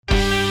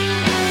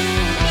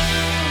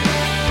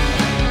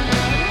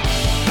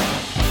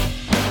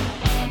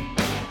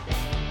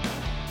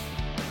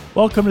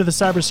Welcome to the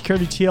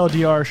Cybersecurity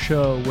TLDR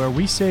show, where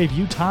we save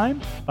you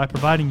time by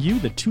providing you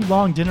the too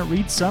long didn't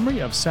read summary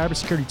of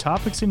cybersecurity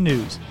topics and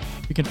news.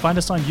 You can find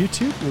us on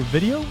YouTube with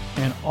video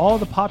and all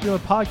the popular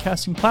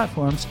podcasting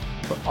platforms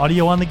for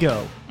audio on the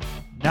go.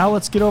 Now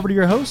let's get over to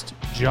your host,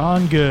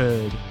 John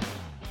Good.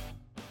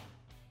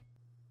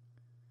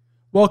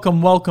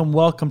 Welcome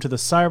to the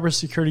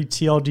Cybersecurity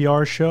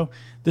TLDR show.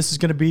 This is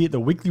going to be the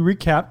weekly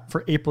recap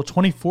for April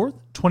 24th,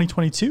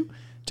 2022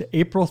 to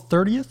April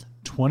 30th,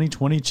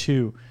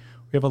 2022.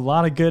 We have a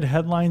lot of good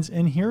headlines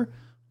in here.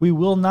 We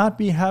will not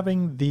be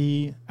having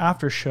the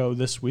after show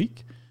this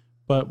week,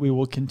 but we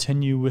will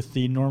continue with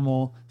the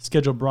normal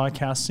scheduled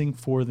broadcasting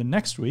for the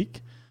next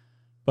week.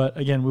 But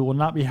again, we will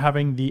not be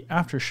having the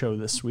after show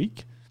this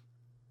week.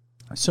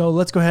 So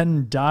let's go ahead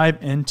and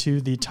dive into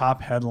the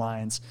top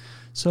headlines.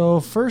 So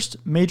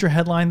first major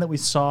headline that we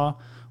saw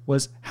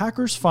was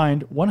hackers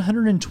find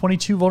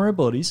 122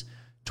 vulnerabilities,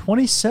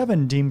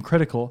 27 deemed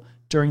critical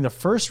during the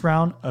first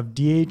round of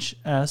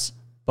DHS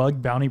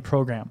bug bounty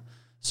program.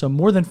 So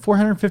more than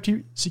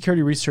 450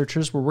 security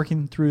researchers were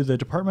working through the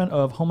Department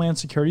of Homeland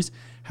Security's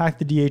Hack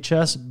the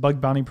DHS bug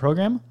bounty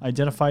program,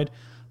 identified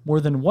more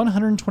than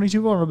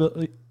 122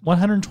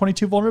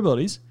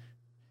 vulnerabilities,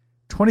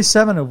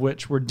 27 of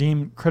which were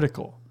deemed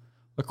critical,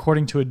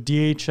 according to a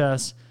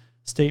DHS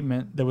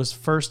statement that was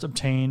first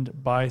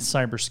obtained by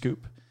Cyberscoop.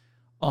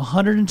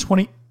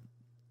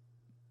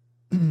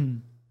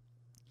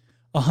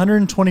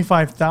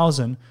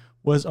 125,000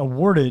 was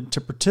awarded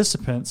to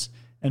participants,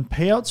 and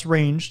payouts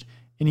ranged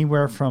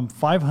anywhere from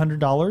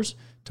 $500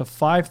 to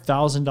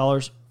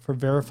 $5,000 for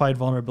verified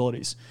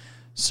vulnerabilities.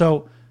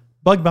 So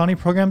bug bounty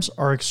programs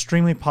are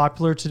extremely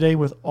popular today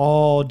with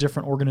all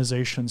different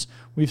organizations.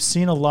 We've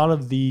seen a lot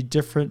of the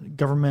different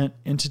government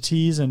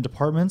entities and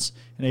departments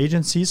and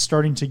agencies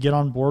starting to get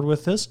on board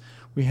with this.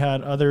 We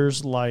had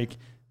others like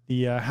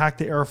the Hack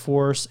the Air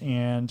Force,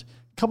 and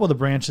a couple of the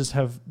branches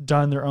have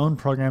done their own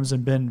programs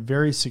and been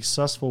very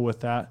successful with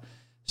that.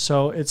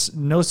 So it's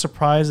no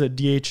surprise that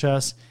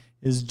DHS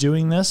is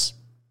doing this.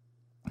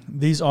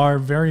 These are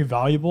very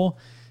valuable.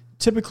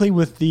 Typically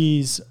with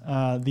these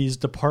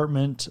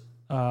department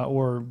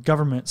or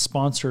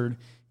government-sponsored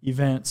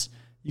events,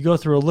 you go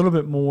through a little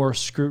bit more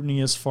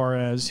scrutiny as far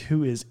as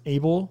who is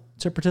able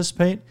to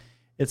participate.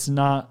 It's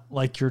not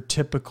like your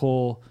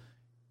typical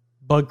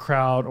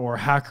BugCrowd or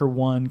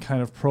HackerOne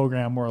kind of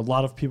program where a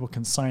lot of people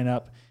can sign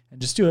up and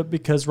just do it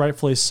because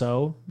rightfully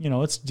so,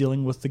 it's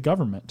dealing with the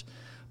government.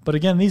 But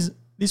again, these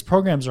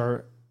programs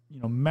are,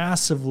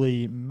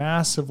 massively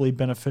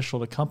beneficial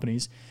to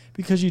companies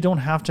because you don't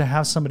have to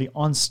have somebody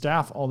on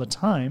staff all the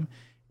time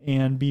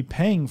and be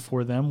paying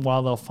for them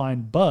while they'll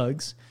find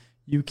bugs.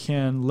 You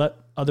can let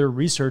other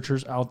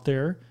researchers out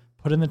there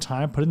put in the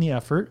time, put in the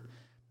effort.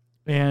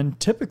 And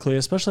typically,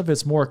 especially if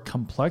it's more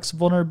complex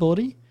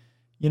vulnerability,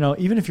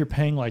 even if you're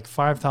paying like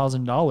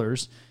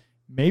 $5,000,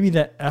 maybe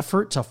that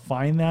effort to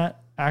find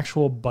that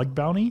actual bug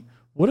bounty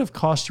would have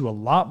cost you a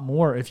lot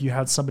more if you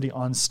had somebody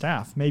on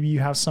staff. Maybe you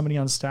have somebody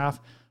on staff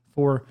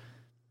for,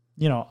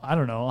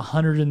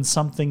 $100 and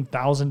something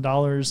thousand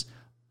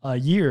a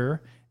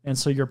year. And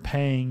so you're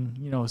paying,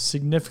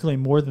 significantly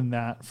more than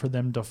that for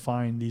them to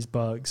find these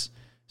bugs.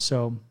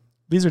 So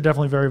these are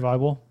definitely very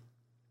valuable.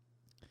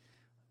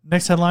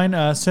 Next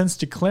headline, since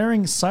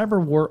declaring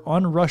cyber war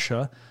on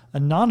Russia,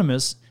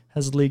 Anonymous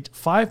has leaked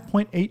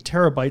 5.8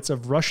 terabytes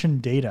of Russian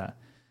data.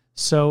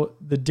 So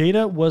the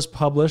data was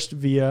published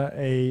via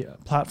a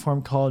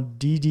platform called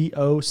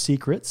DDO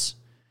Secrets.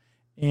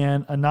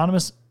 And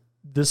Anonymous,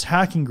 this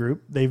hacking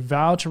group, they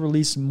vow to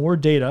release more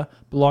data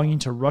belonging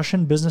to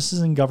Russian businesses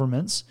and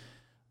governments,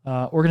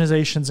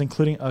 organizations,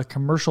 including a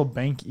commercial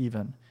bank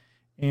even.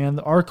 And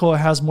the article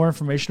has more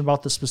information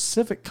about the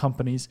specific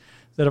companies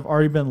that have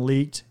already been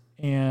leaked.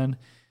 And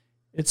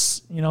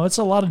it's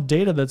a lot of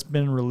data that's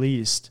been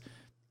released.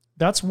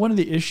 That's one of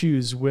the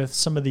issues with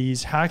some of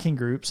these hacking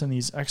groups and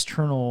these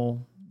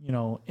external,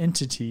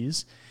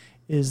 entities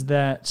is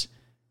that,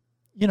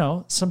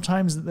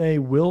 sometimes they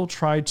will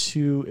try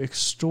to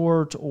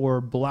extort or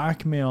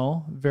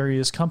blackmail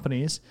various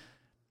companies.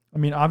 I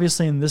mean,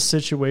 obviously in this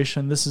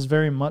situation, this is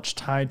very much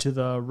tied to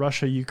the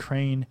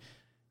Russia-Ukraine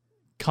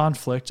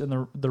conflict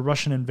and the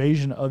Russian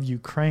invasion of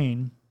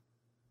Ukraine.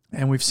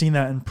 And we've seen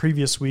that in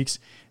previous weeks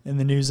in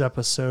the news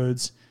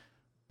episodes.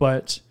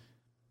 But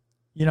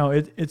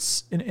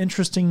it's an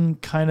interesting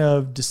kind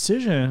of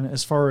decision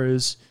as far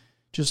as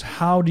just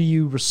how do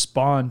you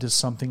respond to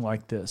something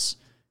like this?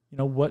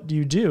 What do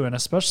you do? And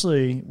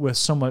especially with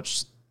so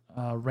much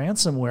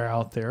ransomware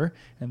out there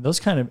and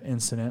those kind of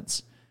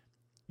incidents,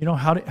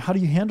 how do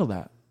you handle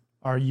that?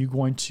 Are you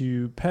going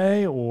to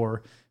pay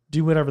or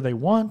do whatever they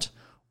want?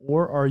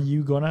 Or are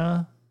you going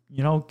to,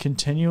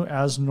 continue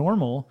as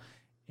normal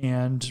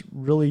and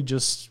really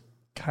just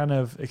kind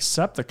of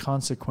accept the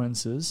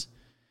consequences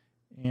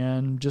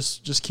and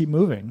just keep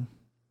moving?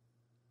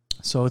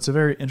 So it's a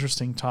very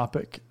interesting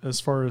topic as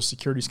far as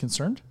security is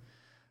concerned.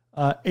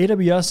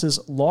 AWS's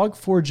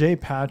Log4j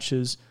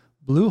patches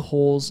blew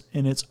holes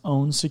in its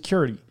own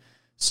security.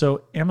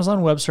 So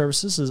Amazon Web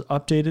Services has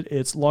updated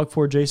its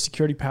Log4j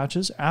security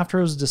patches after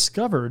it was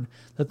discovered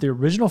that the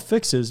original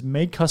fixes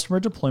made customer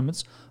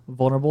deployments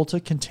vulnerable to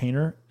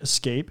container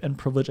escape and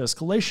privilege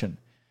escalation.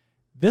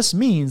 This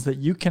means that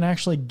you can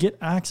actually get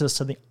access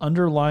to the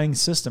underlying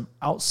system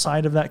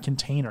outside of that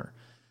container.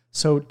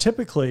 So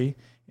typically,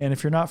 and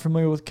if you're not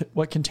familiar with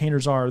what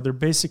containers are, they're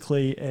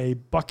basically a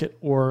bucket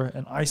or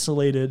an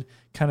isolated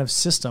kind of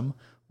system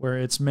where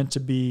it's meant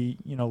to be,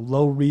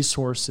 low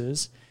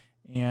resources,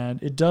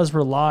 and it does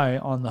rely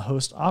on the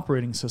host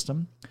operating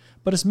system,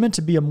 but it's meant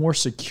to be a more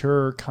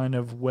secure kind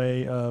of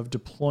way of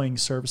deploying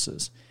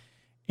services.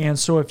 And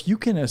so if you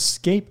can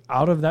escape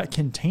out of that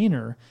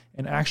container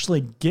and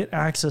actually get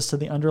access to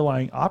the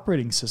underlying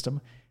operating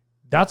system,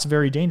 that's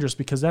very dangerous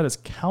because that is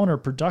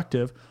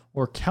counterproductive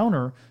or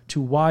counter to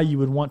why you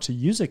would want to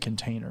use a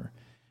container,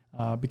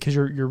 because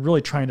you're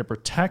really trying to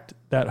protect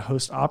that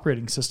host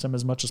operating system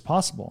as much as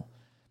possible.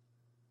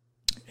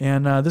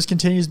 And this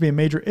continues to be a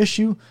major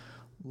issue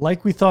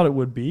like we thought it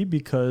would be,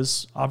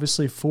 because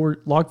obviously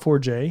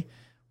Log4j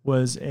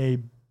was a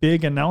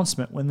big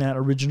announcement when that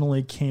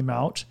originally came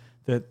out,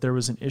 that there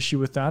was an issue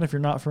with that. If you're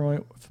not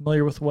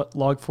familiar with what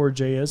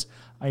Log4j is,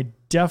 I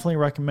definitely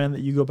recommend that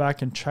you go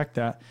back and check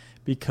that,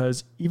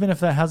 because even if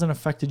that hasn't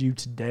affected you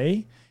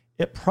today,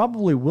 it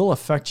probably will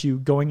affect you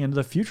going into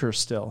the future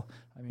still.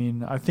 I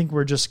mean, I think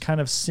we're just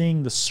kind of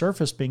seeing the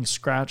surface being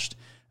scratched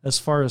as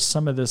far as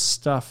some of this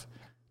stuff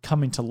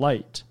coming to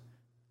light.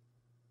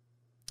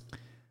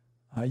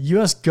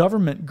 U.S.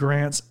 government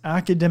grants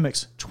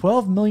academics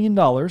 $12 million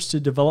to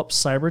develop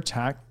cyber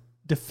attack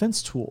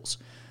defense tools.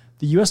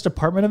 The U.S.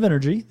 Department of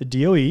Energy, the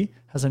DOE,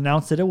 has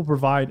announced that it will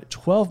provide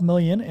 $12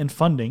 million in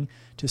funding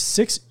to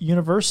 6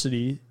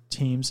 university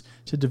teams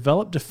to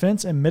develop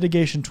defense and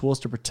mitigation tools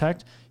to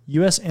protect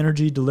U.S.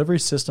 energy delivery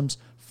systems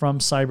from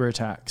cyber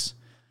attacks.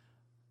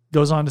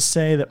 Goes on to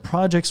say that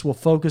projects will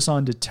focus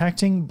on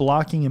detecting,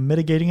 blocking, and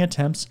mitigating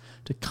attempts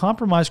to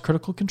compromise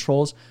critical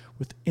controls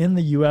within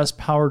the U.S.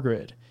 power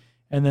grid.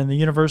 And then the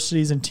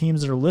universities and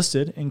teams that are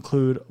listed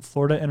include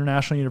Florida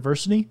International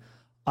University,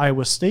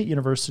 Iowa State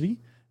University,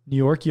 New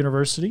York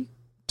University,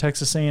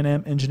 Texas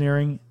A&M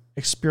Engineering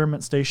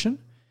Experiment Station,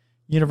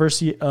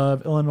 University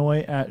of Illinois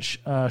at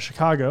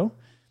Chicago,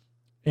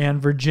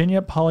 and Virginia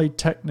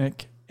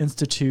Polytechnic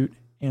Institute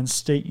and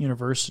State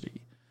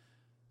University.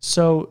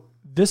 So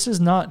this is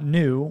not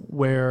new,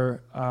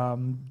 where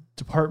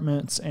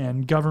departments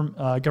and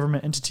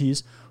government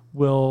entities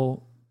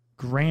will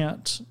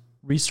grant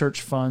research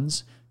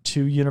funds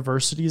to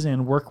universities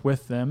and work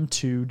with them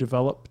to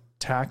develop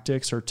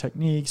tactics or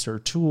techniques or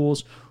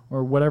tools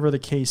or whatever the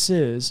case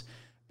is,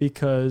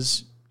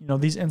 because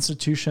these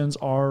institutions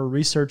are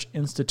research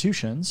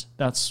institutions.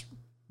 That's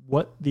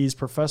what these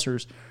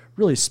professors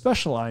really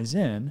specialize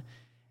in.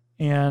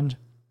 And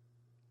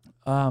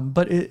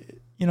but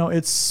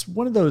it's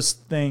one of those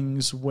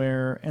things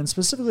where, and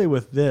specifically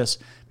with this,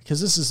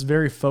 because this is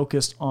very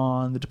focused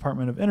on the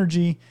Department of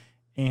Energy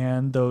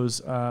and those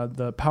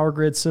the power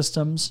grid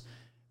systems,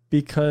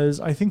 because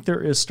I think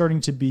there is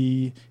starting to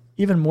be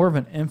even more of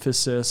an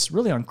emphasis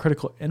really on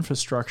critical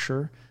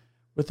infrastructure.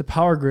 With the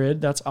power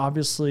grid, that's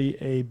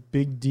obviously a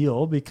big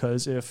deal,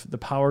 because if the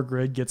power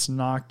grid gets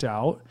knocked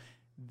out,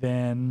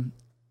 then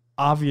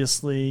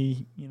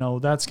obviously,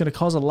 that's going to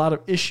cause a lot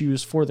of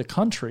issues for the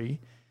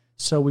country.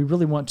 So we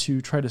really want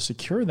to try to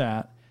secure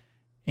that.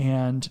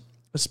 And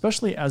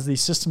especially as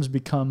these systems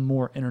become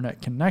more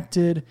internet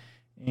connected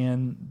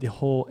and the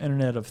whole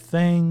Internet of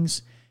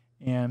Things,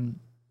 and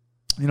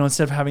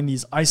instead of having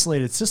these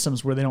isolated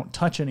systems where they don't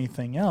touch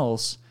anything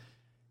else,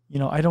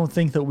 I don't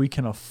think that we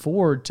can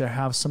afford to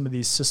have some of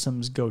these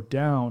systems go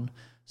down.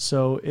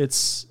 So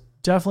it's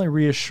definitely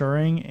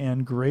reassuring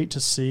and great to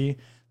see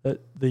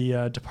that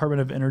the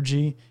Department of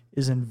Energy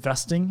is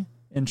investing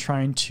in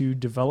trying to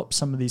develop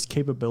some of these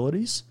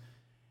capabilities,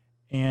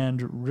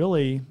 and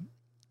really,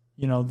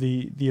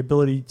 the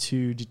ability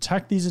to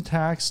detect these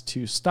attacks,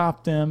 to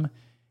stop them.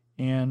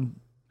 And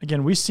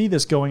again, we see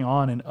this going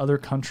on in other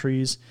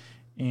countries,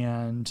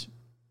 and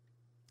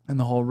in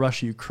the whole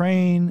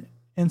Russia-Ukraine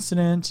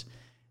incident,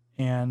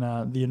 and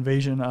the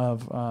invasion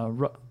of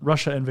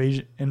Russia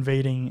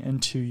invading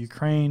into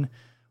Ukraine.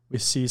 We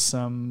see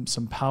some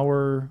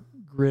power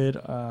grid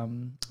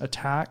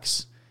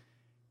attacks.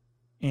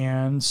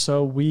 And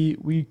so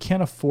we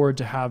can't afford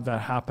to have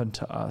that happen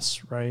to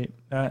us, right?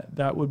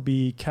 That would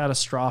be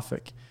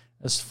catastrophic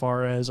as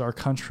far as our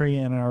country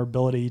and our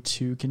ability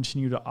to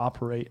continue to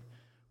operate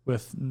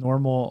with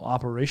normal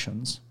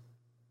operations.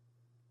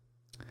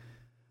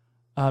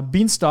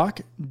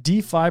 Beanstalk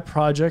DeFi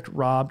project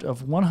robbed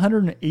of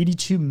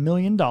 $182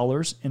 million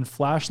in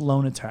flash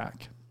loan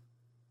attack.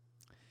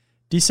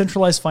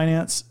 Decentralized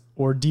finance,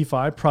 or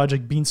DeFi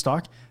project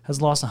Beanstalk,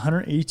 has lost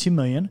 $182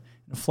 million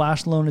in a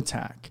flash loan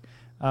attack.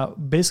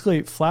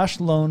 Basically, flash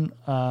loan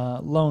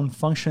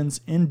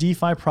functions in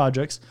DeFi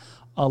projects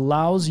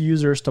allows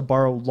users to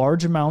borrow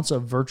large amounts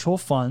of virtual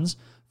funds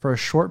for a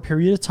short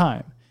period of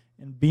time.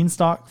 In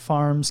Beanstalk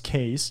Farm's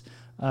case,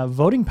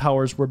 voting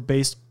powers were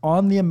based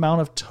on the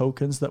amount of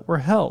tokens that were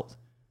held.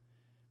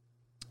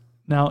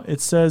 Now,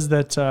 it says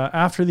that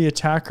after the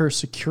attacker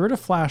secured a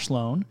flash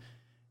loan,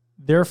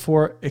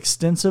 therefore,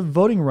 extensive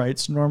voting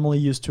rights normally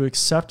used to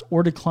accept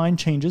or decline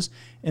changes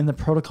in the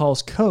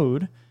protocol's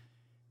code,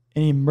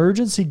 an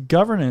emergency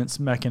governance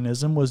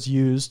mechanism was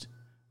abused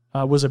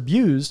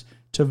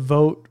to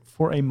vote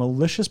for a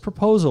malicious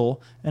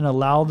proposal and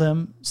allow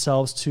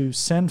themselves to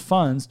send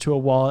funds to a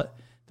wallet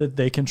that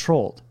they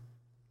controlled.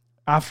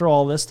 After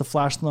all this, the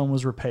flash loan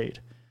was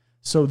repaid.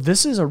 So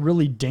this is a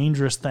really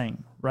dangerous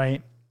thing,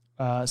 right?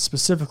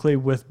 Specifically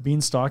with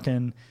Beanstalk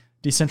and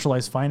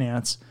decentralized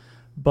finance.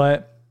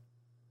 But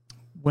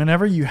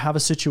whenever you have a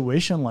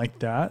situation like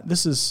that,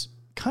 this is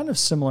kind of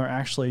similar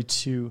actually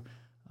to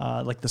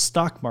like the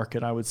stock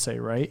market, I would say,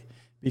 right?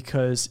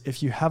 Because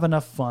if you have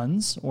enough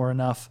funds or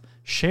enough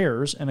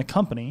shares in a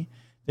company,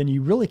 then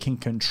you really can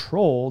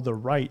control the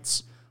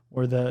rights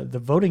or the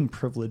voting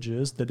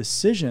privileges, the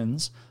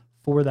decisions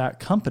for that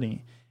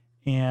company.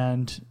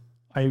 And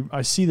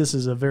I see this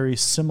as a very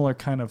similar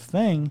kind of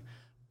thing,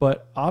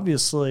 but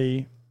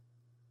obviously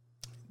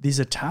these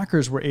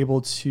attackers were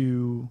able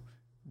to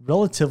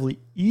relatively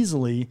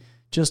easily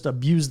just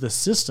abuse the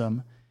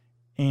system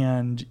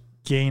and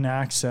gain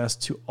access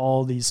to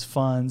all these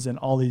funds and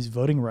all these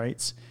voting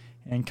rights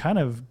and kind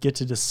of get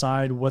to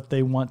decide what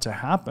they want to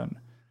happen.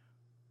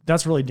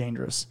 That's really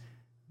dangerous.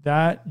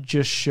 That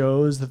just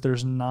shows that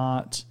there's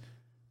not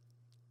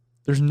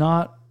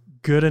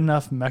good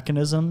enough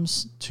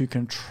mechanisms to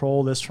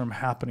control this from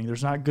happening.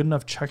 There's not good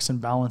enough checks and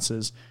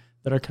balances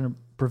that are going to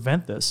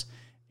prevent this.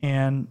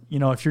 And,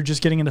 if you're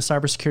just getting into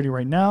cybersecurity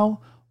right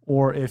now,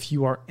 or if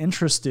you are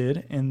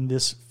interested in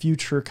this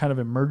future kind of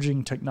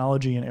emerging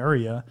technology and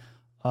area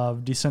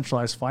of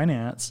decentralized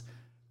finance,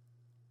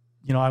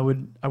 I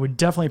would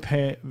definitely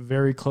pay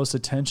very close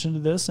attention to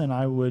this, and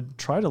I would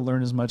try to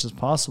learn as much as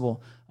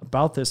possible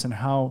about this and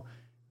how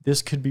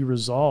this could be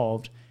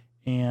resolved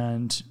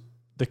and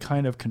the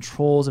kind of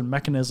controls and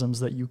mechanisms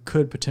that you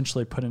could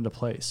potentially put into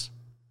place.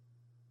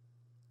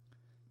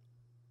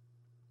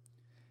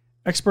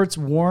 Experts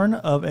warn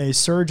of a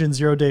surge in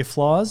zero-day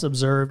flaws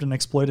observed and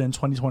exploited in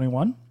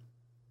 2021.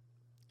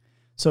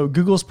 So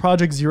Google's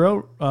Project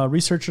Zero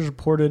researchers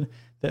reported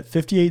that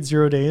 58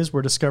 zero days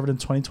were discovered in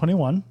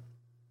 2021.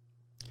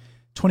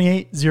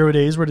 28 zero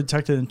days were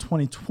detected in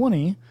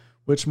 2020,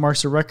 which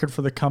marks a record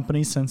for the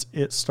company since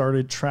it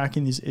started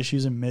tracking these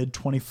issues in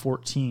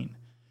mid-2014.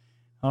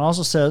 It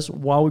also says,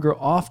 while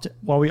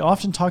we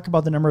often talk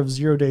about the number of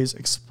zero days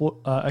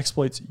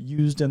exploits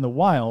used in the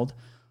wild,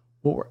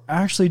 what we're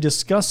actually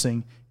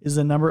discussing is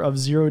the number of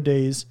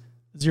zero-day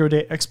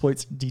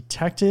exploits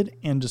detected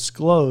and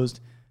disclosed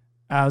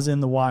as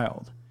in the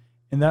wild.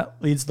 And that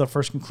leads to the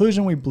first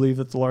conclusion. We believe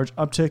that the large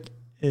uptick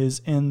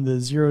is in the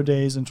 0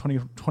 days in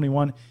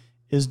 2021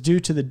 is due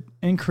to the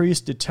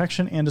increased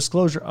detection and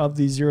disclosure of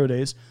these 0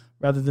 days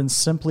rather than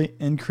simply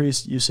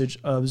increased usage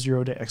of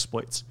zero-day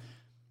exploits.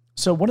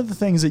 So one of the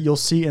things that you'll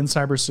see in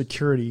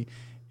cybersecurity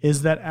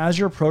is that as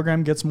your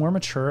program gets more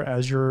mature,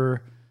 as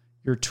your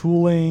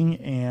tooling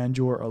and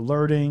your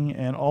alerting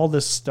and all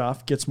this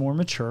stuff gets more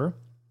mature,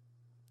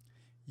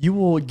 you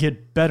will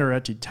get better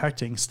at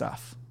detecting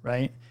stuff,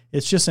 right?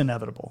 It's just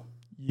inevitable.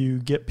 You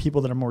get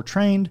people that are more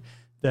trained,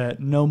 that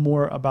know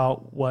more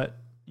about what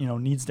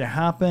needs to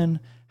happen,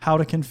 how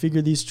to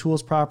configure these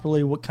tools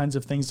properly, what kinds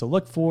of things to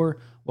look for,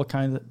 what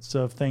kinds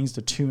of things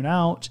to tune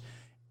out,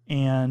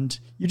 and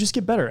you just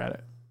get better at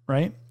it,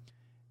 right?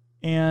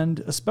 And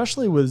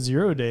especially with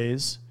 0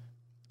 days,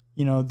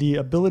 the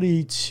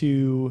ability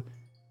to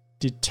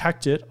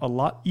detect it a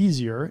lot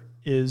easier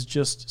is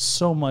just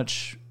so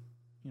much,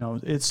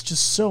 it's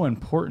just so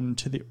important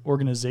to the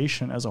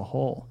organization as a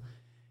whole.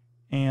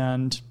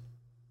 And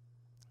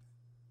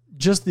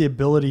just the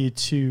ability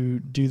to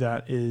do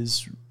that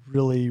is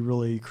really,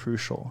 really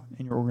crucial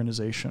in your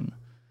organization.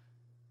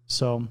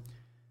 So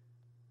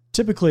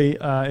typically,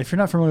 if you're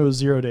not familiar with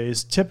 0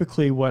 days,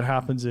 typically what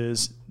happens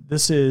is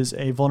this is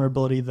a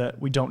vulnerability that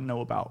we don't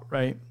know about,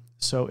 right?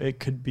 So it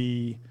could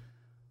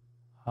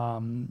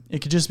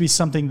just be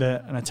something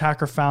that an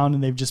attacker found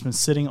and they've just been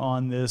sitting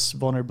on this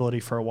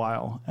vulnerability for a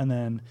while. And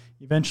then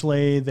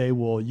eventually they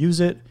will use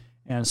it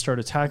and start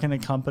attacking a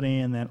company.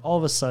 And then all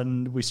of a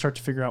sudden we start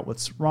to figure out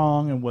what's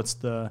wrong and what's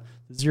the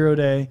 0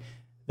 day.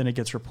 Then it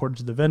gets reported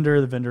to the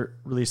vendor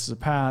releases a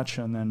patch,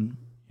 and then,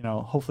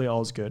 hopefully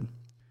all is good.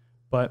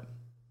 But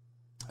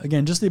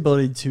again, just the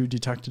ability to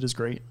detect it is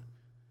great.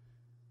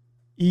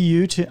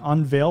 EU to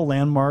unveil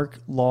landmark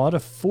law to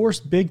force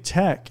big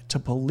tech to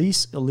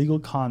police illegal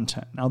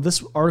content. Now,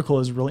 this article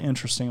is really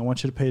interesting. I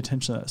want you to pay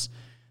attention to this.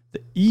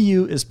 The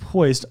EU is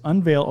poised to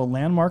unveil a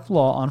landmark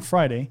law on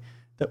Friday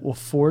that will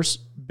force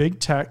big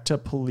tech to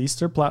police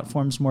their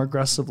platforms more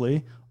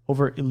aggressively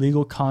over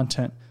illegal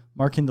content,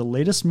 marking the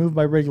latest move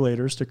by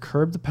regulators to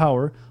curb the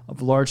power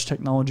of large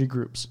technology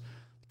groups.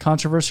 The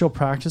controversial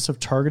practice of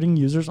targeting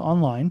users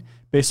online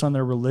based on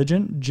their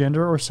religion,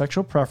 gender, or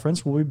sexual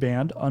preference will be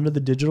banned under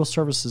the Digital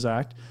Services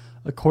Act,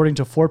 according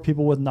to 4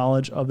 people with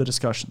knowledge of the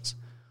discussions.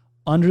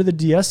 Under the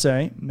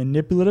DSA,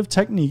 manipulative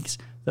techniques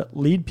that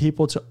lead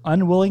people to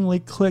unwillingly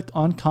click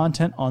on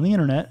content on the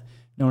internet,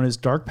 known as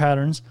dark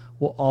patterns,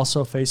 will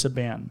also face a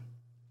ban.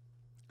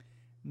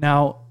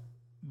 Now,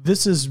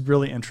 this is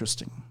really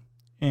interesting,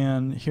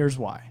 and here's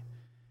why.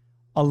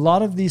 A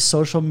lot of these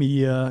social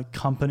media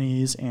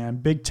companies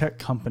and big tech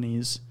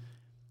companies,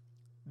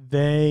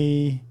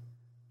 they,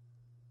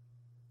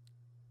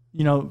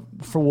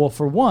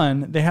 for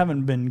one, they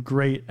haven't been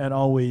great at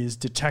always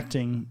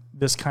detecting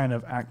this kind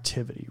of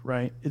activity,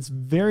 right? It's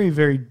very,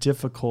 very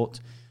difficult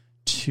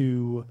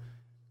to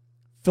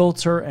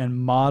filter and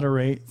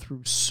moderate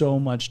through so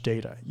much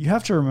data. You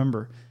have to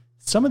remember,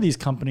 some of these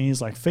companies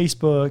like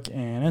Facebook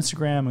and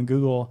Instagram and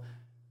Google,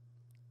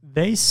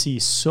 they see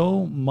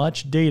so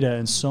much data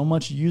and so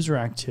much user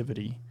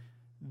activity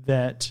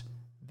that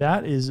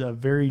is a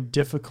very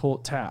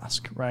difficult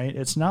task, right?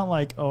 It's not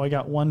like, I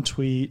got one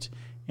tweet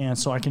and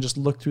so I can just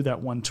look through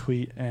that one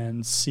tweet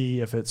and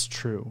see if it's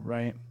true,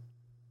 right?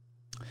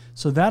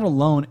 So that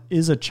alone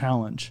is a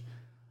challenge.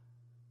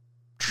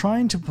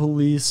 Trying to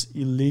police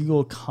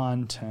illegal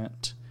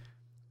content,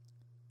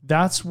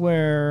 that's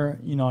where,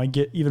 I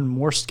get even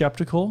more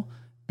skeptical,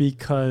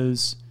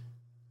 because,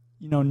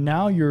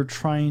 now you're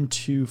trying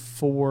to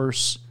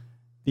force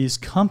these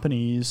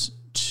companies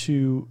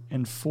to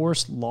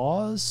enforce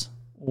laws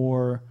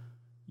or,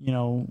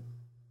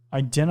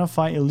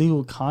 identify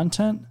illegal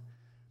content.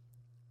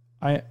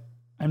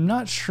 I'm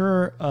not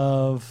sure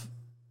of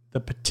the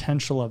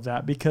potential of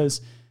that,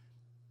 because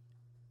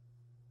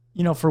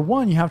for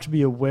one, you have to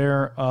be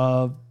aware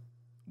of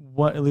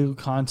what illegal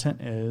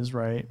content is,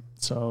 right?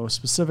 So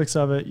specifics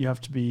of it, you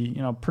have to be,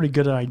 pretty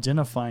good at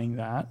identifying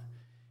that.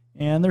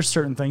 And there's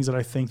certain things that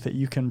I think that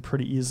you can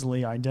pretty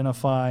easily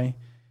identify,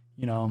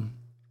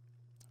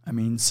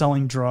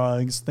 selling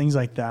drugs, things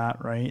like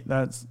that, right?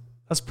 That's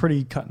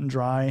pretty cut and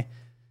dry.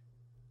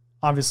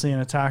 Obviously, an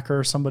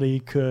attacker,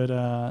 somebody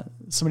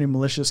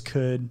malicious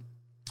could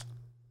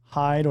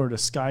hide or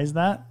disguise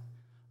that.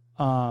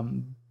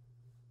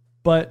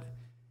 But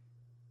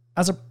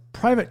as a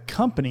private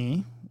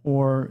company,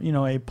 or,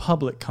 a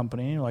public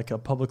company, like a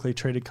publicly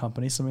traded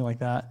company, something like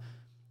that,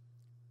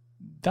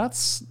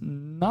 that's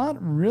not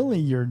really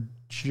your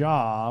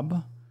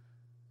job,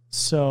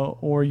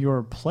 or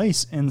your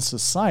place in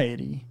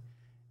society.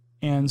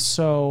 And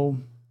so,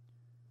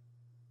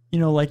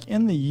 like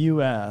in the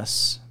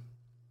US,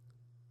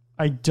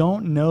 I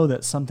don't know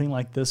that something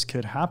like this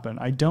could happen.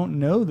 I don't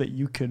know that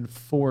you could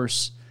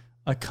force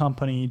a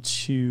company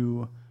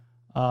to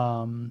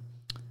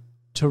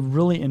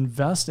really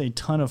invest a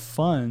ton of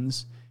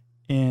funds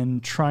in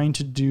trying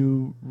to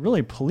do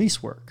really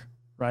police work,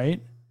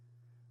 right?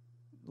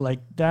 Like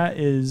that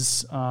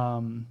is,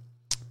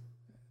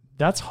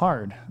 that's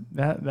hard.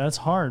 That's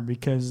hard,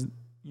 because,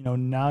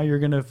 now you're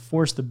going to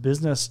force the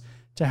business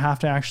to have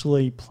to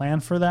actually plan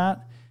for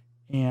that.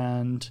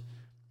 And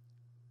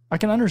I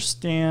can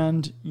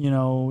understand,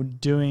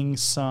 doing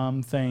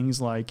some things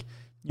like,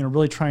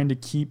 really trying to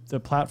keep the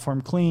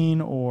platform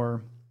clean,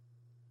 or,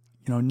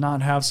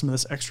 not have some of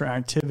this extra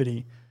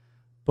activity,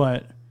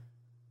 but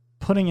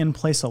putting in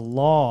place a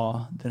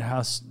law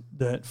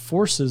that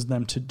forces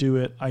them to do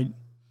it, I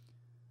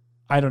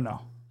don't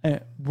know.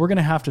 We're going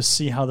to have to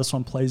see how this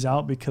one plays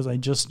out, because I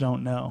just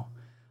don't know.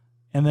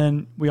 And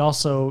then we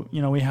also,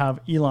 we have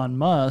Elon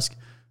Musk,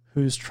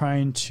 who's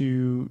trying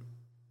to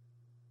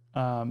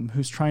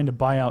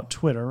buy out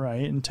Twitter,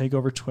 right, and take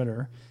over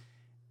Twitter.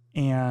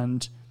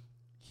 And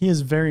he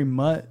is very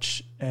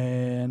much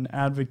an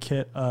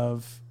advocate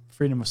of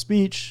freedom of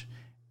speech,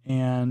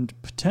 and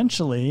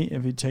potentially,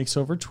 if he takes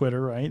over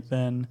Twitter, right,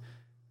 then,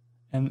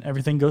 and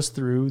everything goes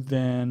through,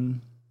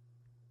 then,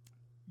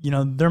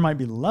 there might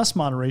be less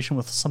moderation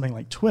with something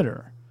like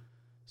Twitter.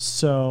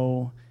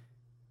 So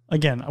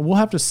again, we'll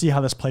have to see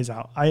how this plays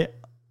out.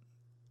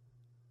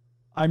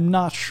 I'm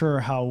not sure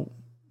how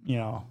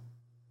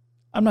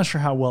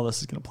well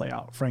this is going to play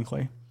out,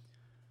 frankly.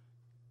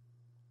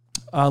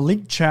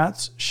 Leaked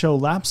chats show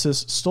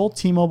Lapsus stole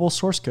T-Mobile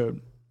source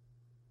code.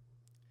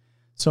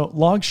 So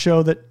logs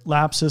show that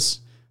Lapsus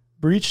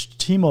breached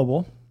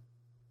T-Mobile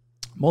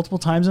multiple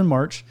times in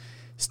March,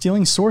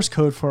 stealing source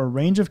code for a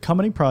range of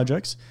company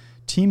projects.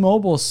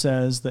 T-Mobile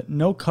says that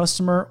no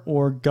customer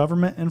or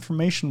government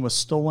information was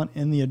stolen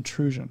in the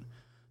intrusion.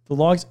 The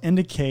logs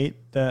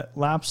indicate that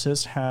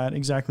Lapsus had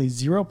exactly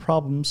zero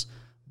problems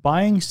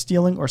buying,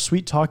 stealing, or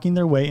sweet-talking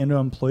their way into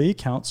employee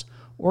accounts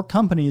or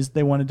companies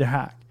they wanted to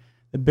hack.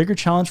 The bigger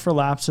challenge for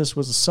Lapsus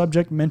was a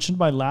subject mentioned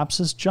by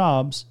Lapsus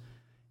Jobs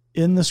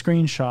in the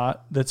screenshot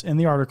that's in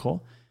the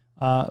article,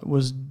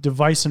 was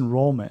device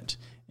enrollment.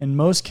 In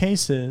most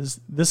cases,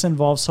 this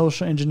involves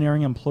social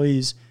engineering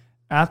employees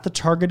at the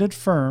targeted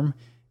firm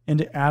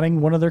into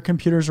adding one of their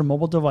computers or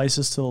mobile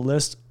devices to the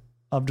list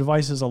of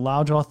devices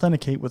allowed to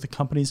authenticate with the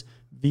company's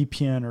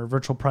VPN or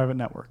virtual private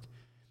network.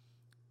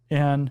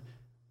 And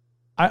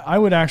I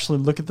would actually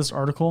look at this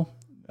article.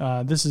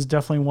 This is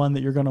definitely one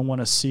that you're going to want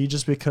to see,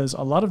 just because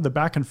a lot of the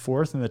back and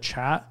forth in the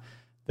chat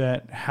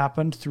that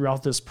happened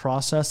throughout this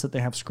process that they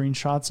have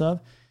screenshots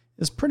of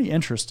is pretty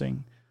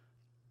interesting.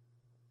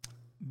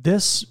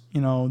 This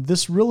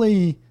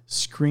really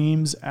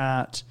screams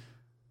at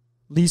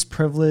least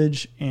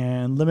privilege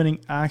and limiting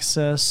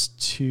access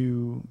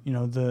to,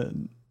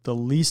 the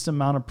least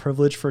amount of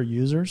privilege for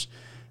users.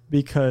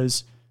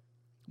 Because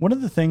one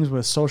of the things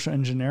with social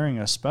engineering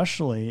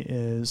especially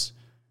is,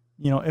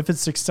 if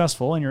it's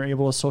successful and you're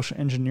able to social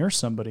engineer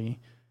somebody,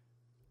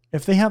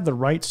 if they have the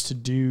rights to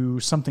do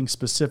something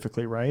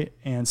specifically, right,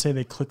 and say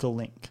they click a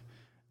link,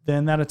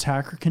 then that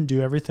attacker can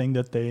do everything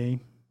that they,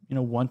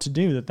 want to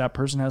do, that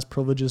person has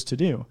privileges to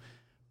do.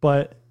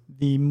 But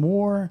the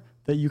more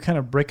that you kind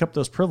of break up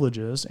those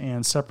privileges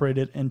and separate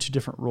it into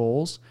different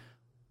roles,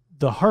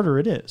 the harder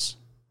it is,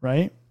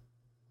 right?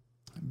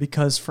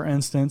 Because, for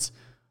instance,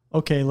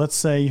 okay, let's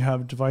say you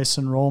have device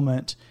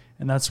enrollment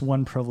and that's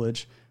one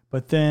privilege,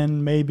 but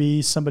then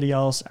maybe somebody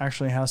else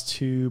actually has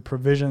to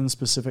provision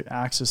specific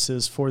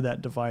accesses for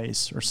that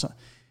device or so.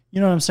 You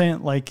know what I'm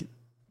saying? Like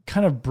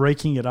kind of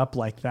breaking it up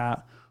like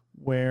that,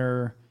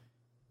 where,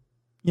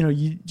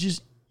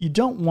 you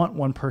don't want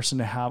one person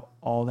to have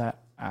all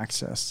that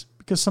access,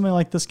 because something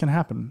like this can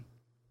happen.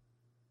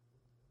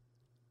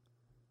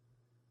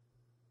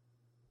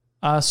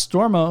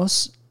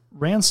 Stormos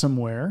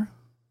ransomware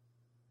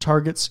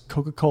targets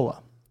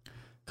Coca-Cola.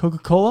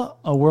 Coca-Cola,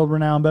 a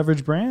world-renowned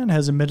beverage brand,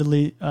 has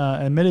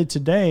admitted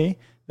today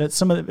that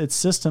some of its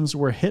systems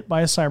were hit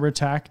by a cyber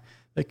attack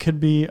that could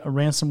be a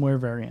ransomware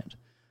variant.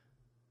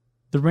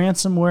 The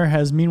ransomware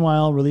has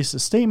meanwhile released a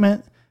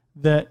statement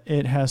that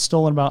it has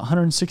stolen about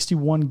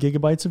 161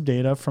 gigabytes of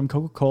data from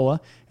Coca-Cola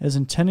and is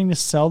intending to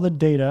sell the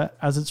data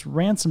as its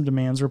ransom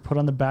demands were put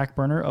on the back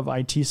burner of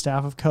IT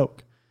staff of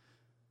Coke.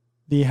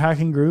 The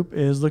hacking group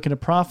is looking to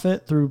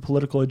profit through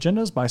political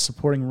agendas by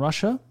supporting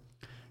Russia,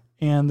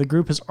 and the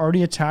group has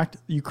already attacked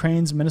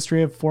Ukraine's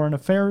Ministry of Foreign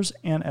Affairs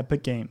and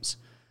Epic Games.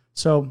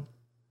 So,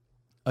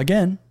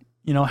 again,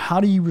 how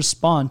do you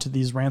respond to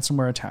these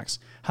ransomware attacks?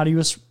 How do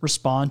you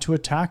respond to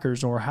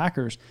attackers or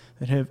hackers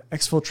that have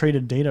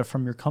exfiltrated data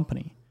from your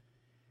company?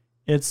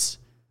 It's,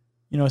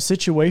 a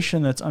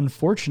situation that's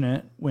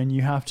unfortunate when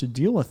you have to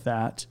deal with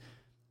that.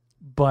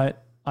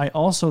 But I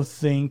also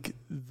think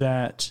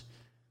that,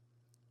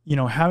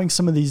 having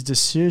some of these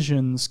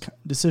decisions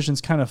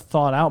kind of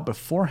thought out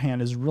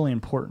beforehand is really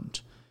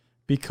important,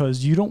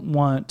 because you don't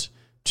want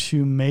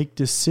to make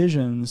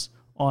decisions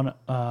on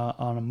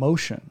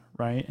emotion,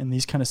 right? In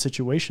these kind of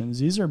situations,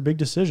 these are big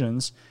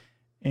decisions,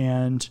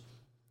 and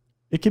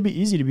it can be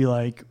easy to be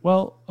like,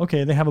 well,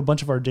 okay, they have a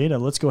bunch of our data.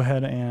 Let's go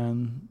ahead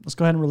and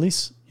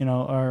release,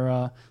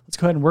 or let's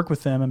go ahead and work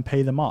with them and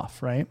pay them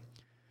off, right?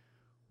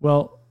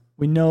 Well,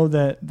 we know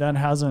that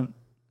hasn't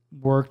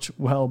worked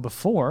well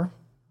before,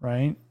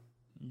 right?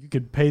 You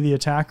could pay the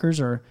attackers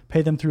or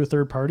pay them through a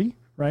third party,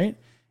 right?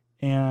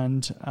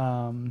 And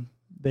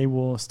they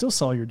will still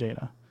sell your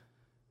data.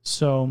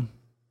 So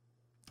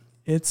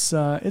it's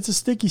a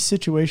sticky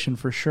situation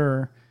for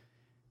sure,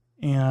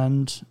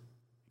 and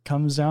it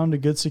comes down to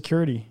good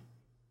security.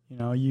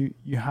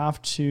 You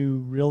have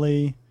to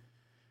really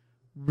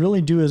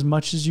do as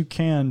much as you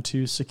can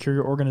to secure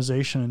your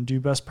organization and do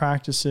best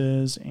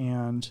practices,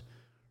 and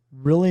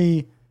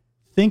really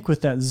think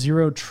with that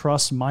zero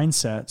trust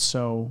mindset.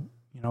 So,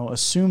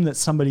 assume that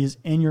somebody's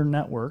in your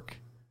network,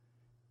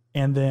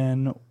 and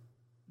then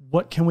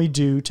what can we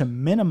do to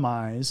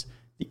minimize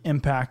the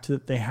impact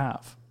that they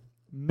have?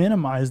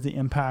 Minimize the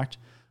impact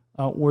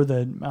or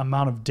the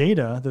amount of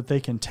data that they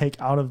can take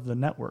out of the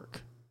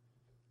network.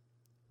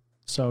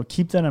 So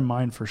keep that in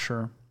mind for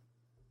sure.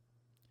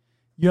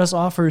 U.S.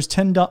 offers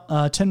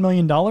 $10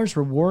 million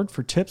reward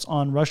for tips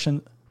on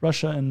Russia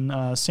and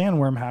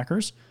sandworm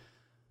hackers.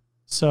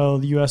 So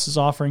the U.S. is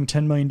offering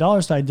 $10 million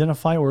to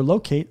identify or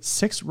locate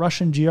 6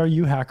 Russian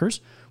GRU hackers,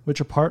 which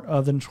are part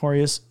of the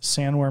notorious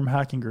sandworm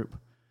hacking group.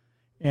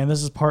 And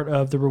this is part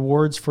of the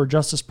Rewards for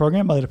Justice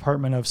program by the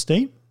Department of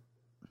State.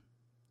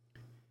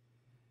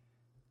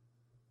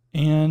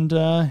 And good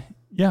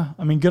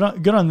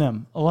on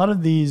them. A lot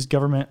of these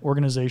government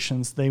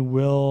organizations, they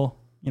will,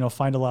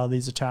 find a lot of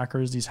these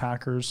attackers, these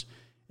hackers.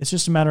 It's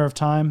just a matter of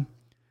time.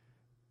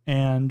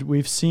 And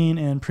we've seen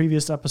in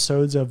previous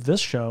episodes of this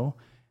show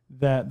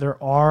that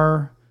there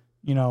are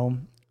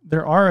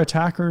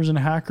attackers and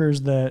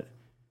hackers that,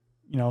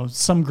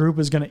 some group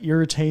is going to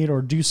irritate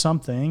or do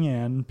something,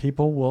 and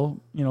people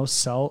will,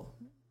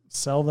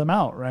 sell them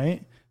out,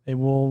 right? They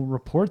will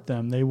report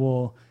them. They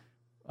will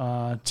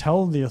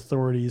tell the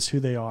authorities who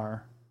they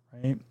are,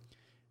 right?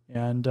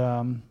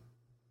 And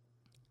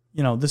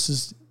this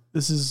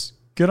is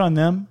good on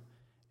them,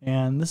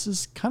 and this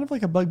is kind of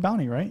like a bug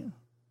bounty, right?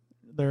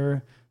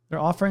 They're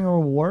offering a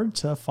reward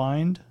to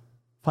find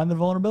the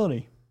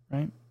vulnerability,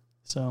 right?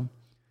 So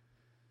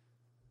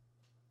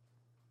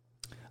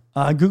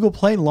Google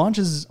Play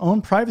launches its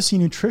own privacy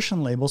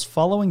nutrition labels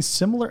following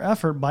similar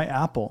effort by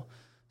Apple.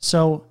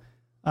 So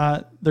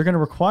they're going to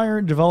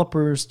require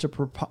developers to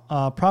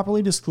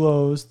properly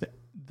disclose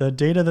the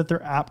data that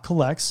their app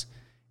collects,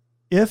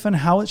 if and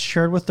how it's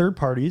shared with third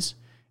parties,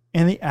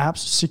 and the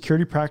app's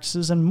security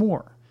practices and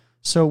more.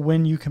 So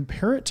when you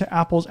compare it to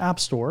Apple's App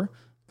Store,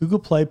 Google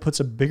Play puts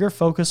a bigger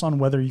focus on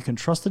whether you can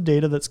trust the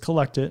data that's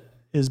collected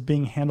is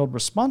being handled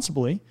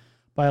responsibly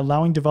by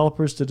allowing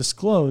developers to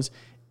disclose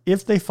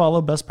if they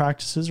follow best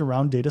practices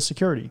around data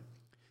security.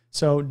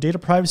 So data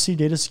privacy,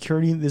 data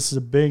security, this is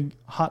a big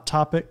hot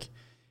topic.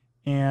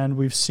 And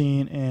we've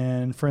seen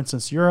in, for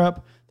instance,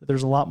 Europe, that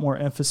there's a lot more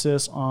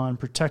emphasis on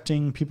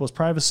protecting people's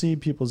privacy,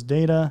 people's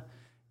data.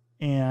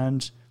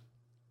 And,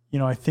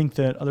 I think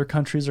that other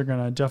countries are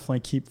going to definitely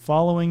keep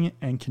following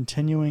and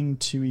continuing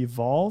to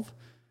evolve.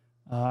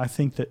 I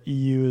think that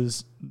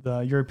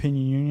the European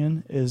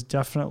Union is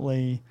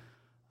definitely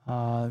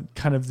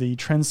kind of the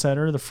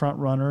trendsetter, the front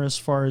runner as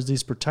far as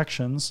these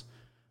protections.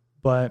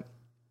 But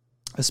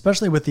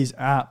especially with these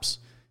apps,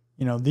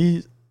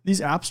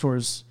 these app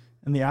stores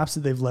and the apps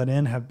that they've let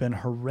in have been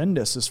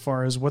horrendous as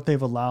far as what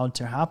they've allowed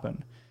to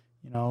happen.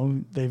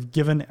 They've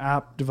given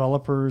app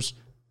developers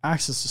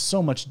access to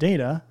so much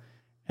data,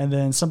 and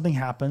then something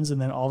happens,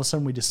 and then all of a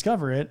sudden we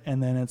discover it,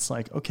 and then it's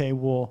like, okay,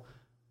 well,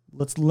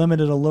 let's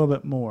limit it a little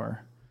bit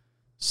more.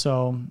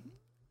 So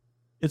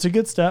it's a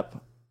good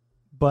step,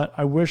 but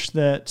I wish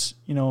that,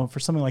 for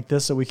something like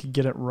this, that we could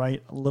get it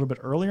right a little bit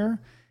earlier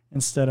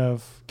instead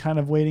of kind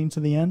of waiting to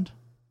the end.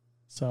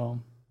 So,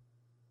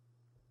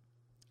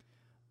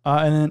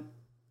 and then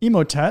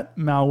Emotet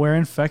malware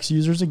infects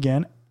users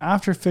again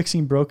after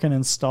fixing broken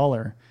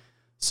installer.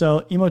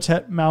 So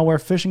Emotet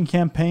malware phishing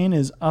campaign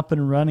is up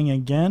and running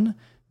again.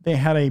 They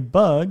had a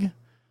bug.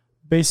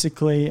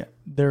 Basically,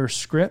 their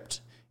script,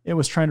 it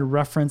was trying to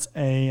reference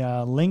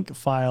a link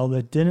file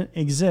that didn't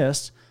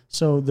exist.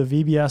 So the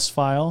VBS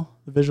file,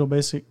 the Visual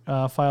Basic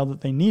file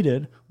that they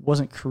needed,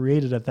 wasn't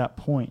created at that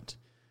point.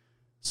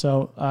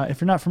 So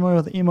if you're not familiar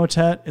with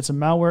Emotet, it's a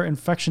malware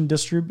infection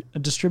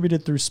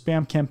distributed through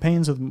spam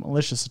campaigns with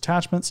malicious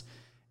attachments.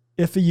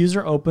 If a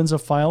user opens a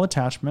file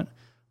attachment,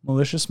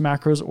 malicious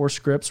macros or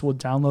scripts will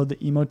download the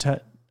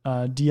Emotet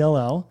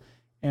DLL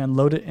and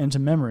load it into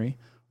memory.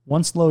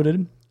 Once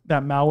loaded,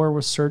 that malware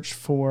will search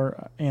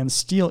for and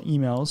steal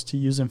emails to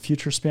use in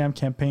future spam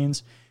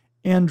campaigns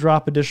and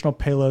drop additional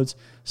payloads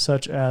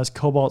such as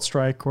Cobalt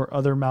Strike or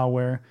other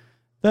malware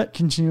that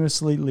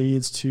continuously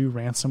leads to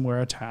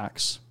ransomware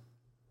attacks.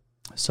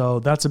 So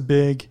that's a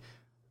big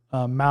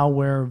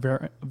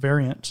malware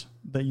variant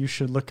that you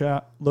should look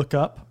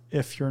up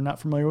if you're not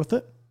familiar with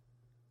it.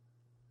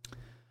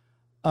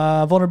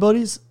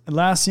 Vulnerabilities.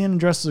 Atlassian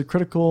addresses a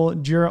critical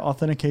Jira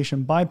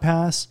authentication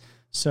bypass.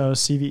 So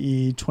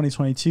CVE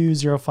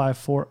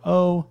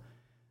 2022-0540,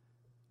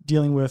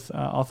 dealing with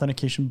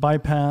authentication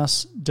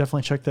bypass.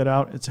 Definitely check that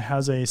out. It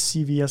has a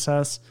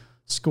CVSS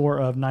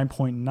score of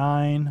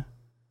 9.9.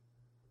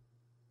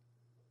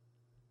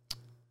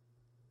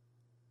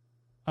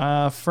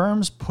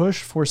 Firms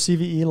push for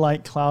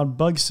CVE-like cloud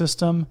bug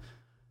system.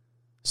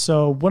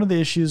 So one of the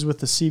issues with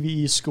the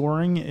CVE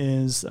scoring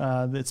is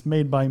it's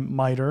made by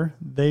MITRE.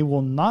 They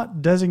will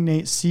not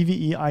designate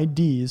CVE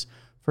IDs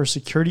for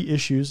security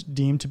issues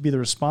deemed to be the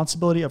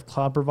responsibility of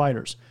cloud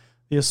providers.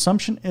 The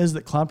assumption is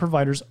that cloud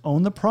providers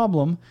own the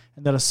problem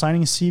and that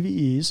assigning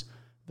CVEs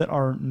that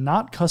are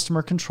not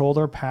customer controlled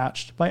or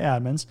patched by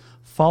admins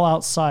fall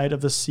outside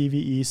of the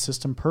CVE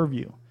system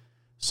purview.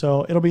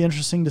 So it'll be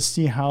interesting to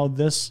see how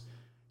this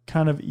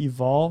kind of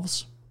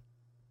evolves.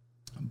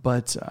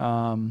 But,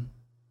 I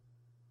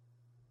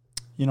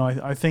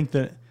think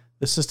that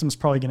the system is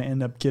probably going to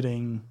end up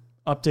getting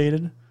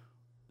updated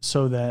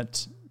so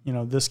that,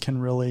 this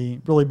can really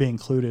be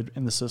included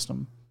in the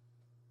system.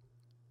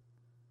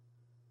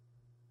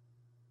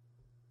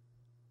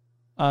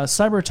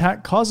 Cyber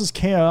attack causes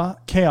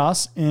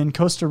chaos in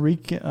Costa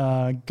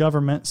Rica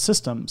government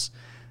systems.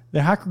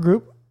 The hacker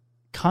group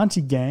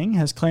Conti Gang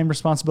has claimed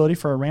responsibility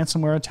for a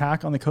ransomware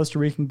attack on the Costa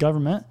Rican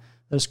government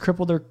that has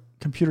crippled their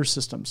computer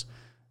systems.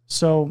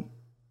 So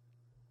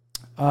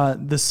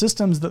the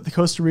systems that the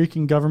Costa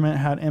Rican government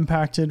had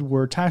impacted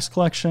were tax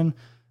collection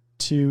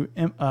to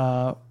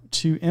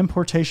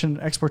importation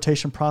and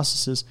exportation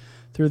processes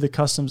through the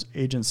customs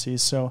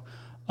agencies. So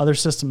other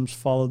systems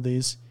followed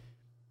these.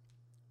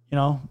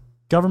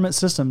 Government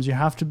systems, you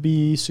have to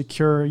be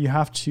secure. You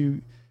have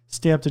to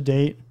stay up to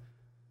date.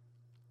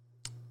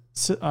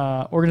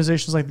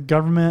 Organizations like the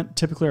government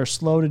typically are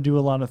slow to do a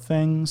lot of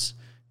things,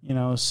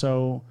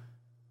 so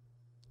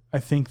I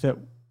think that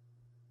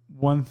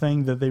one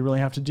thing that they really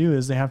have to do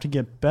is they have to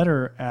get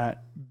better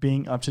at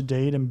being up to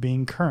date and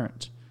being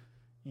current.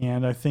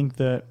 And I think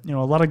that, a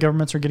lot of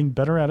governments are getting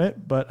better at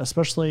it, but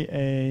especially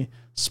a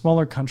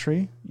smaller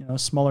country,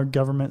 smaller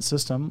government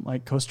system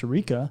like Costa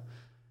Rica,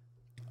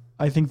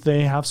 I think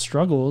they have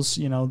struggles,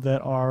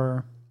 that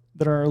are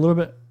a little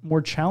bit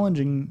more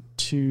challenging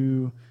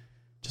to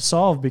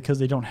solve because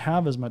they don't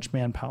have as much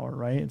manpower,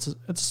 right? It's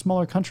a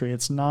smaller country.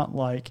 It's not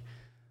like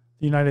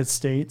the United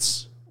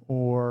States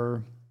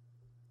or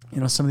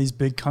some of these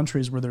big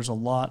countries where there's a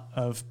lot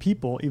of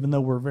people, even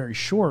though we're very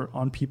short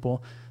on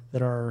people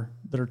that are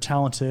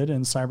talented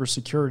in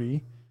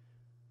cybersecurity.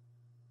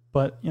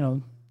 But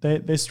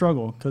they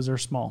struggle because they're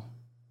small.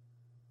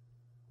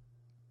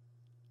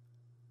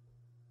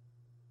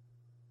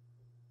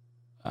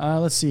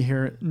 Let's see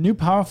here. New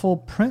powerful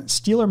print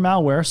stealer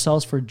malware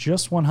sells for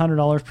just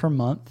 $100 per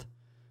month.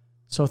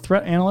 So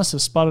threat analysts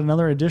have spotted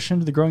another addition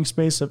to the growing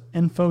space of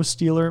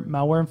info-stealer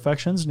malware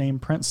infections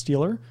named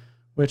PrintStealer,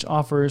 which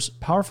offers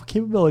powerful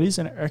capabilities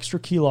in extra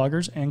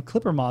keyloggers and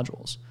Clipper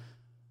modules.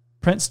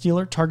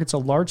 PrintStealer targets a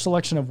large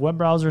selection of web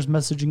browsers,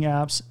 messaging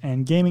apps,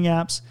 and gaming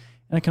apps,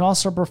 and it can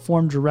also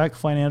perform direct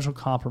financial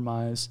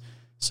compromise.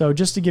 So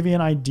just to give you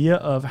an idea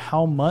of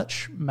how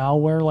much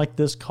malware like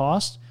this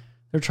costs,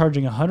 they're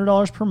charging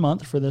 $100 per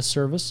month for this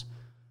service,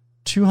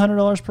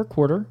 $200 per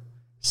quarter,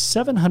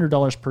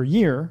 $700 per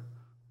year,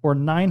 or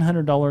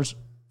 $900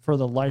 for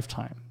the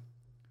lifetime.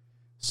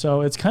 So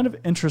it's kind of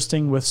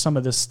interesting with some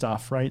of this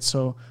stuff, right?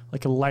 So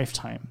like a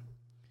lifetime.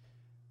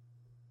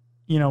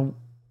 You know,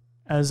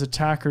 as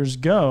attackers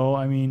go,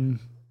 I mean,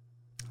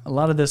 a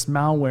lot of this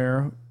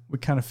malware, we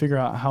kind of figure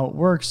out how it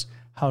works,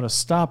 how to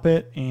stop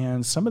it,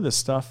 and some of this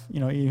stuff,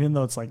 you know, even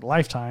though it's like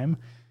lifetime,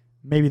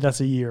 maybe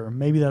that's a year,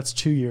 maybe that's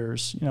 2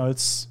 years. You know,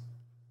 it's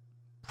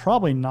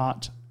probably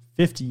not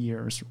 50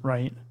 years,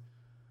 right?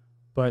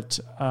 But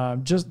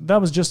that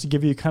was just to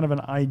give you kind of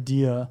an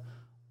idea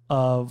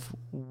of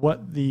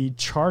what the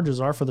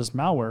charges are for this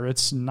malware.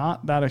 It's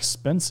not that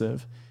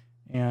expensive.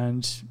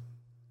 And,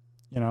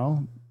 you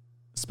know,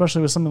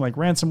 especially with something like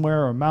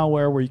ransomware or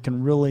malware where you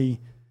can really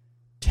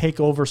take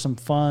over some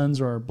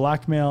funds or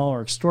blackmail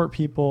or extort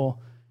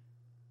people,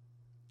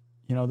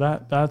 you know,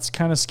 that's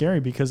kind of scary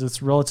because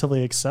it's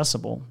relatively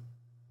accessible.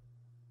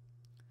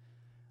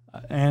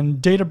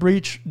 And data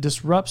breach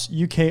disrupts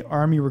UK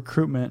Army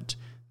recruitment.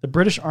 The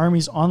British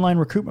Army's online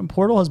recruitment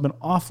portal has been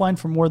offline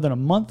for more than a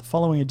month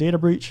following a data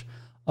breach.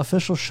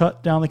 Officials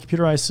shut down the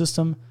computerized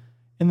system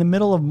in the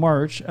middle of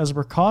March as a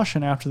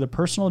precaution after the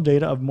personal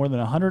data of more than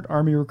 100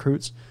 Army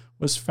recruits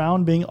was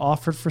found being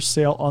offered for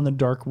sale on the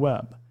dark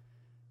web.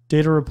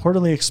 Data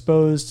reportedly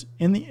exposed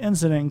in the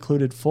incident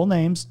included full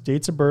names,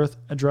 dates of birth,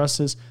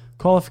 addresses,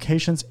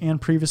 qualifications, and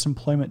previous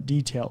employment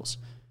details.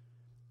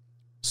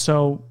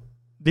 So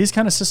these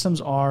kind of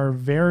systems are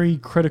very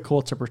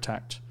critical to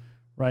protect.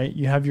 Right?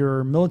 You have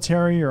your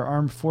military or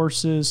armed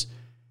forces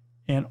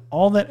and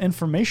all that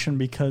information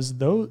because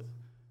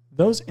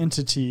those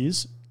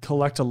entities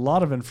collect a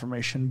lot of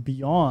information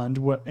beyond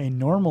what a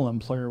normal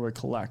employer would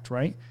collect,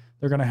 right?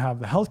 They're going to have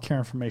the healthcare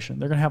information.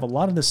 They're going to have a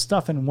lot of this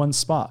stuff in one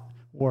spot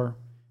or,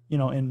 you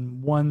know,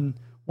 in one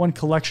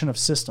collection of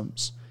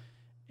systems.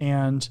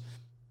 And,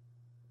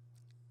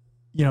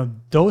 you know,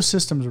 those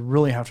systems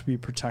really have to be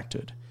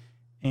protected.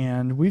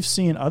 And we've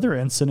seen other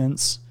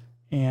incidents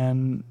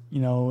and, you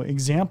know,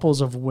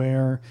 examples of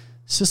where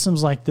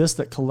systems like this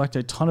that collect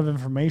a ton of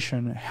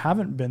information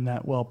haven't been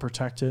that well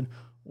protected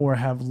or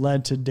have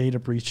led to data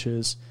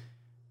breaches.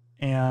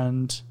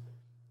 And,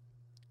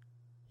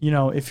 you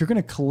know, if you're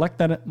going to collect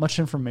that much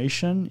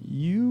information,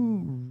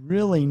 you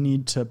really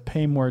need to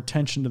pay more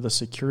attention to the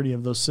security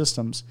of those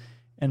systems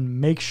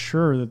and make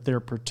sure that they're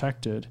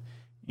protected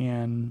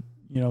and,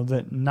 you know,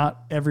 that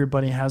not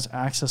everybody has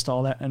access to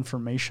all that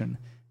information.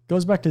 It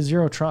goes back to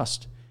zero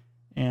trust.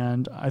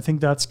 And I think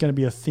that's going to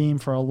be a theme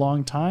for a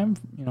long time,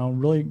 you know,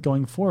 really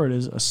going forward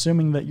is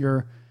assuming that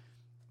you're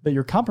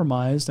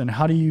compromised and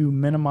how do you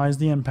minimize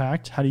the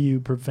impact? How do you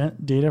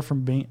prevent data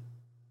from being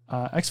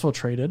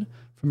exfiltrated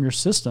from your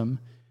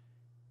system?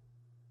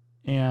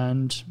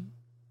 And,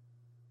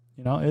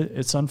 you know,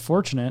 it's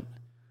unfortunate,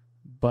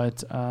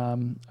 but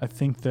I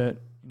think that,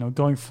 you know,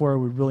 going forward,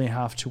 we really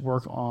have to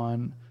work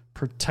on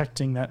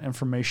protecting that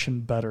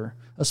information better,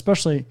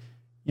 especially,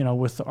 you know,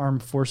 with the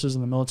armed forces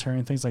and the military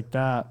and things like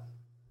that.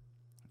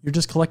 You're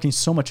just collecting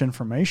so much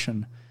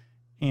information.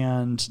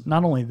 And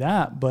not only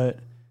that, but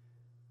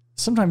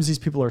sometimes these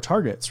people are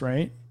targets,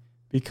 right?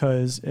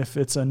 Because if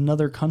it's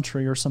another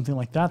country or something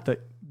like that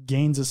that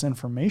gains this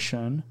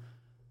information,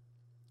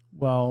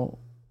 well,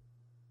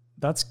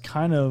 that's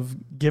kind of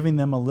giving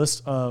them a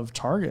list of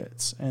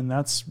targets. And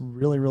that's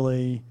really,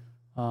 really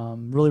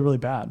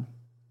bad.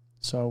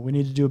 So we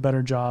need to do a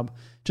better job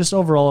just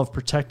overall of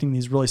protecting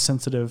these really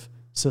sensitive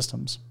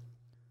systems.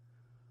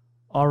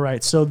 All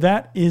right, so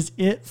that is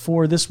it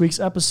for this week's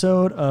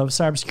episode of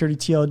Cybersecurity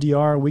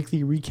TLDR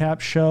Weekly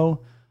Recap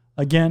Show.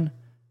 Again,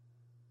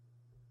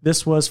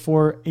 this was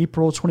for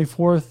April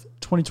 24th,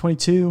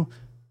 2022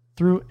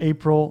 through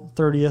April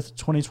 30th,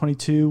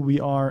 2022. We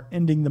are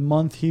ending the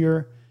month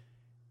here.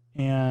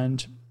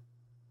 And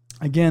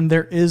again,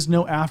 there is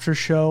no after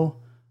show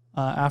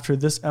after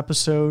this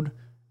episode.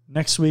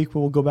 Next week,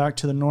 we'll go back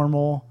to the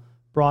normal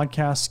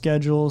broadcast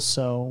schedule,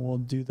 so we'll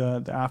do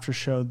the after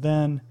show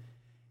then.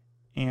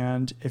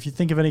 And if you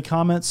think of any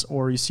comments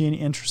or you see any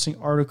interesting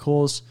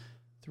articles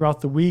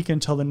throughout the week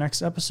until the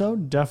next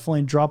episode,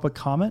 definitely drop a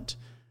comment.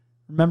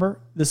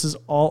 Remember, this is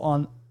all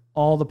on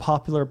all the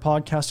popular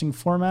podcasting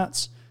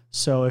formats.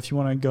 So if you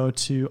want to go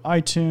to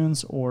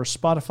iTunes or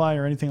Spotify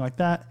or anything like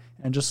that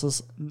and just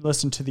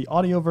listen to the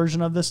audio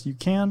version of this, you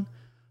can.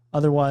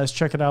 Otherwise,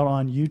 check it out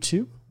on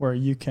YouTube where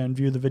you can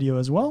view the video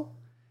as well.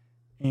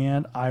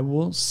 And I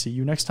will see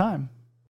you next time.